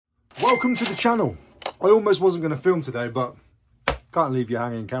Welcome to the channel. I almost wasn't going to film today, but can't leave you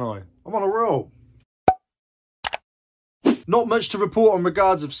hanging, can I? I'm on a roll. Not much to report on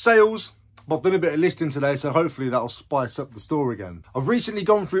regards of sales, but I've done a bit of listing today, so hopefully that'll spice up the store again. I've recently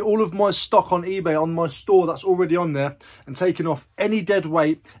gone through all of my stock on eBay on my store that's already on there and taken off any dead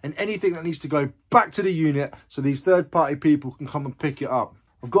weight and anything that needs to go back to the unit so these third-party people can come and pick it up.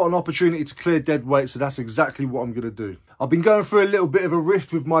 I've got an opportunity to clear dead weight, so that's exactly what I'm going to do. I've been going through a little bit of a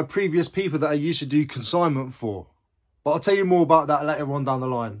rift with my previous people that I used to do consignment for. But I'll tell you more about that later on down the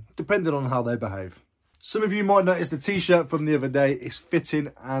line, depending on how they behave. Some of you might notice the t-shirt from the other day. It's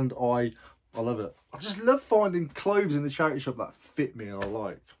fitting and I love it. I just love finding clothes in the charity shop that fit me and I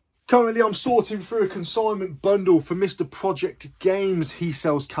like. Currently, I'm sorting through a consignment bundle for Mr. Project Games. He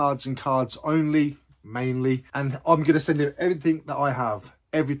sells cards and cards only, mainly. And I'm going to send him everything that I have.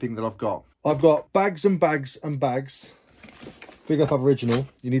 Everything that I've got. I've got bags and bags and bags. Big up Aboriginal.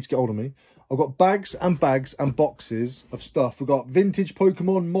 You need to get hold of me. I've got bags and boxes of stuff. We've got vintage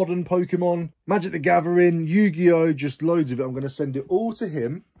Pokemon, modern Pokemon, Magic the Gathering, Yu-Gi-Oh! Just loads of it. I'm going to send it all to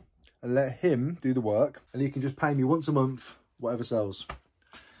him and let him do the work. And he can just pay me once a month, whatever sells.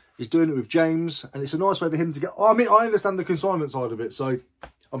 He's doing it with James. And it's a nice way for him to get... I mean, I understand the consignment side of it. So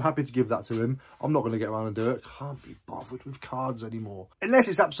I'm happy to give that to him. I'm not going to get around and do it. Can't be bothered with cards anymore. Unless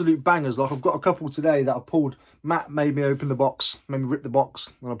it's absolute bangers. Like I've got a couple today that I pulled. Matt made me open the box, made me rip the box,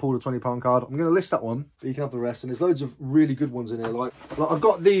 and I pulled a £20 card. I'm going to list that one, but you can have the rest. And there's loads of really good ones in here. Like I've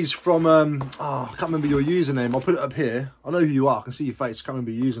got these from, I can't remember your username. I'll put it up here. I know who you are. I can see your face. I can't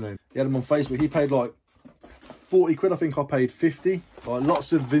remember your username. He had them on Facebook. He paid like 40 quid. I think I paid 50. Like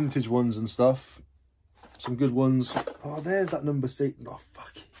lots of vintage ones and stuff. Some good ones. Oh, there's that number 6. Oh,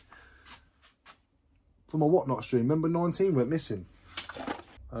 fuck it. For my Whatnot stream, remember 19 went missing.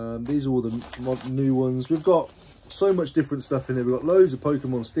 These are all the new ones. We've got so much different stuff in here. We've got loads of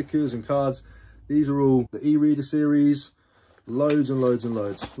Pokemon stickers and cards. These are all the e-reader series. Loads and loads and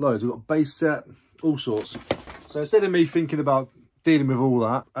loads. Loads. We've got base set, all sorts. So instead of me thinking about dealing with all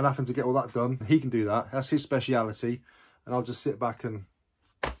that and having to get all that done, he can do that. That's his speciality. And I'll just sit back and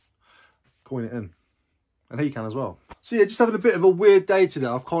coin it in. And he can as well. So yeah, just having a bit of a weird day today.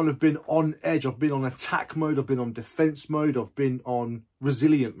 I've kind of been on edge. I've been on attack mode. I've been on defense mode. I've been on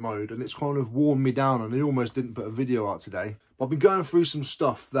resilient mode. And it's kind of worn me down. And I almost didn't put a video out today. But I've been going through some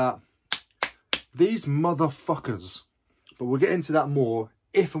stuff that these motherfuckers. But we'll get into that more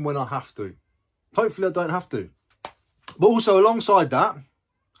if and when I have to. Hopefully I don't have to. But also alongside that,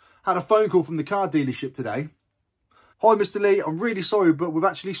 had a phone call from the car dealership today. Hi, Mr. Lee, I'm really sorry, but we've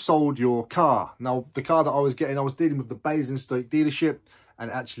actually sold your car. Now, the car that I was getting, I was dealing with the Basingstoke dealership,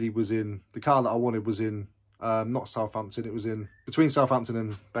 and it actually was in, the car that I wanted was in, not Southampton, it was in, between Southampton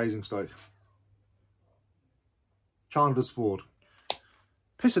and Basingstoke. Chandler's Ford.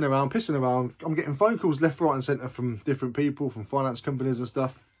 Pissing around. I'm getting phone calls left, right and centre from different people, from finance companies and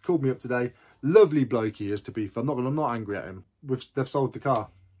stuff. Called me up today. Lovely bloke he is, to be fair. I'm not angry at him. They've sold the car.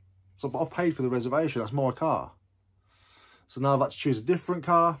 So, but I've paid for the reservation, that's my car. So now I've had to choose a different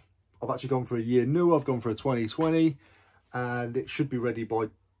car. I've actually gone for a year new. I've gone for a 2020. And it should be ready by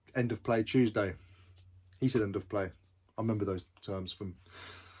end of play Tuesday. He said end of play. I remember those terms from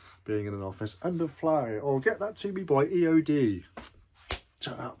being in an office. End of play. Or get that to me by EOD.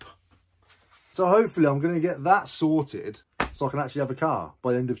 Shut up. So hopefully I'm going to get that sorted so I can actually have a car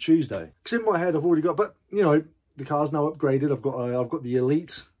by the end of Tuesday. Because in my head I've already got, but you know, the car's now upgraded. I've got the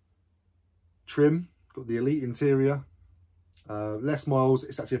Elite trim. Got the Elite interior. Less miles.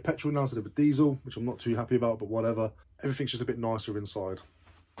 It's actually a petrol now instead of a diesel, which I'm not too happy about, but whatever. Everything's just a bit nicer inside.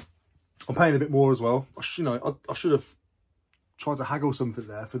 I'm paying a bit more as well. I should have tried to haggle something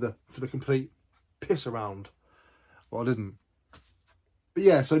there for the complete piss around, but I didn't. But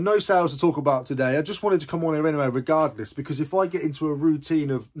yeah, so no sales to talk about today. I just wanted to come on here anyway regardless, because if I get into a routine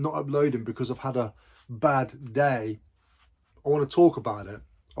of not uploading because I've had a bad day, I want to talk about it.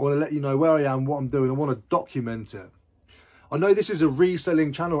 I want to let you know where I am, what I'm doing. I want to document it. I know this is a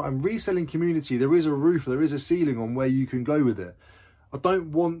reselling channel and reselling community. There is a roof, there is a ceiling on where you can go with it. I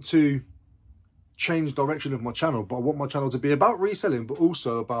don't want to change direction of my channel, but I want my channel to be about reselling, but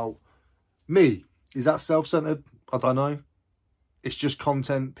also about me. Is that self-centered? I don't know. It's just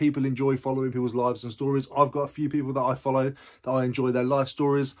content. People enjoy following people's lives and stories. I've got a few people that I follow that I enjoy their life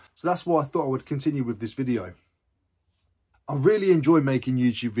stories. So that's why I thought I would continue with this video. I really enjoy making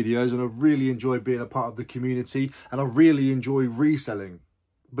YouTube videos and I really enjoy being a part of the community and I really enjoy reselling.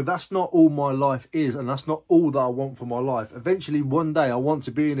 But that's not all my life is and that's not all that I want for my life. Eventually, one day I want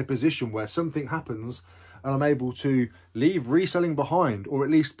to be in a position where something happens and I'm able to leave reselling behind or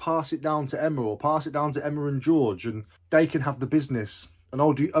at least pass it down to Emma or pass it down to Emma and George and they can have the business and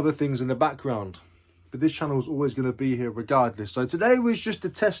I'll do other things in the background. But this channel is always going to be here regardless. So today was just a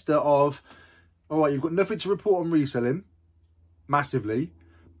tester of, all right, you've got nothing to report on reselling, massively,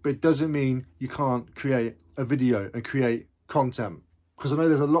 but it doesn't mean you can't create a video and create content. Because I know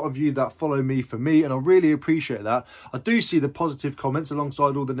there's a lot of you that follow me for me, and I really appreciate that. I do see the positive comments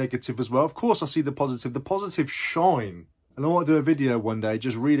alongside all the negative as well. Of course, I see the positive. The positives shine. And I want to do a video one day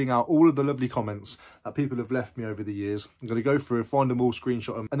just reading out all of the lovely comments that people have left me over the years. I'm going to go through, find them all,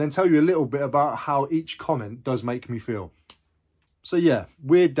 screenshot them, and then tell you a little bit about how each comment does make me feel. So yeah,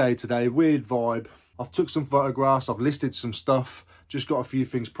 weird day today, weird vibe. I've took some photographs, I've listed some stuff, just got a few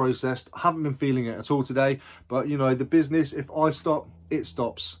things processed. I haven't been feeling it at all today, but you know, the business, if I stop, it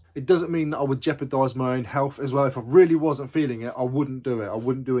stops. It doesn't mean that I would jeopardize my own health as well. If I really wasn't feeling it, I wouldn't do it. I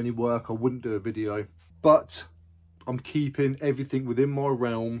wouldn't do any work, I wouldn't do a video. But I'm keeping everything within my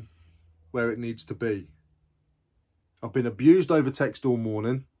realm where it needs to be. I've been abused over text all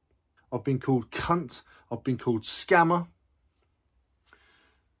morning. I've been called cunt. I've been called scammer.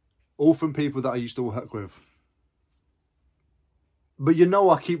 All from people that I used to work with. But you know,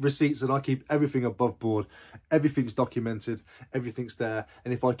 I keep receipts and I keep everything above board. Everything's documented, everything's there.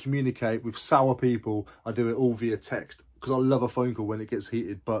 And if I communicate with sour people, I do it all via text, because I love a phone call when it gets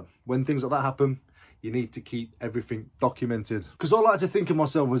heated. But when things like that happen, you need to keep everything documented. Because I like to think of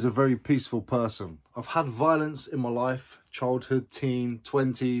myself as a very peaceful person. I've had violence in my life, childhood, teen,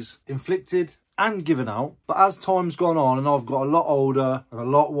 20s, inflicted and given out. But as time's gone on and I've got a lot older and a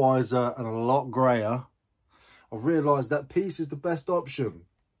lot wiser and a lot greyer, I've realised that peace is the best option.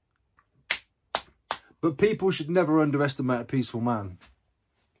 But people should never underestimate a peaceful man.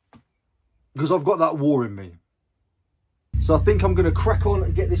 Because I've got that war in me. So I think I'm going to crack on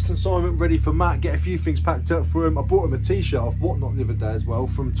and get this consignment ready for Matt, get a few things packed up for him. I bought him a t-shirt off Whatnot the other day as well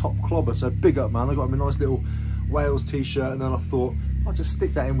from Top Clobber, so big up, man. I got him a nice little Wales t-shirt, and then I thought I'll just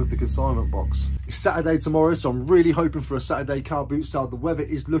stick that in with the consignment box. It's Saturday tomorrow, so I'm really hoping for a Saturday car boot sale. The weather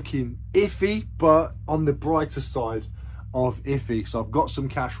is looking iffy, but on the brighter side of iffy. So I've got some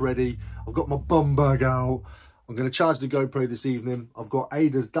cash ready. I've got my bum bag out. I'm going to charge the GoPro this evening. I've got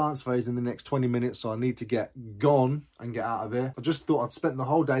Ada's dance phase in the next 20 minutes, so I need to get gone and get out of here. I just thought I'd spent the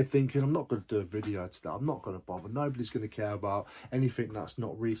whole day thinking, I'm not going to do a video today. I'm not going to bother. Nobody's going to care about anything that's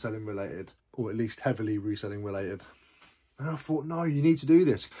not reselling related, or at least heavily reselling related. And I thought, no, you need to do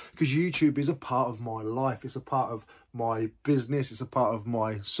this, because YouTube is a part of my life. It's a part of my business. It's a part of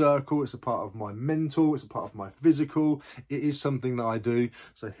my circle. It's a part of my mental. It's a part of my physical. It is something that I do.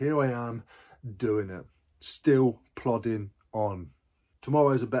 So here I am doing it. Still plodding on.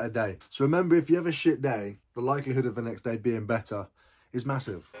 Tomorrow is a better day. So remember, if you have a shit day, the likelihood of the next day being better is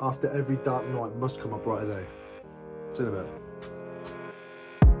massive. After every dark night must come a brighter day. See you in a bit.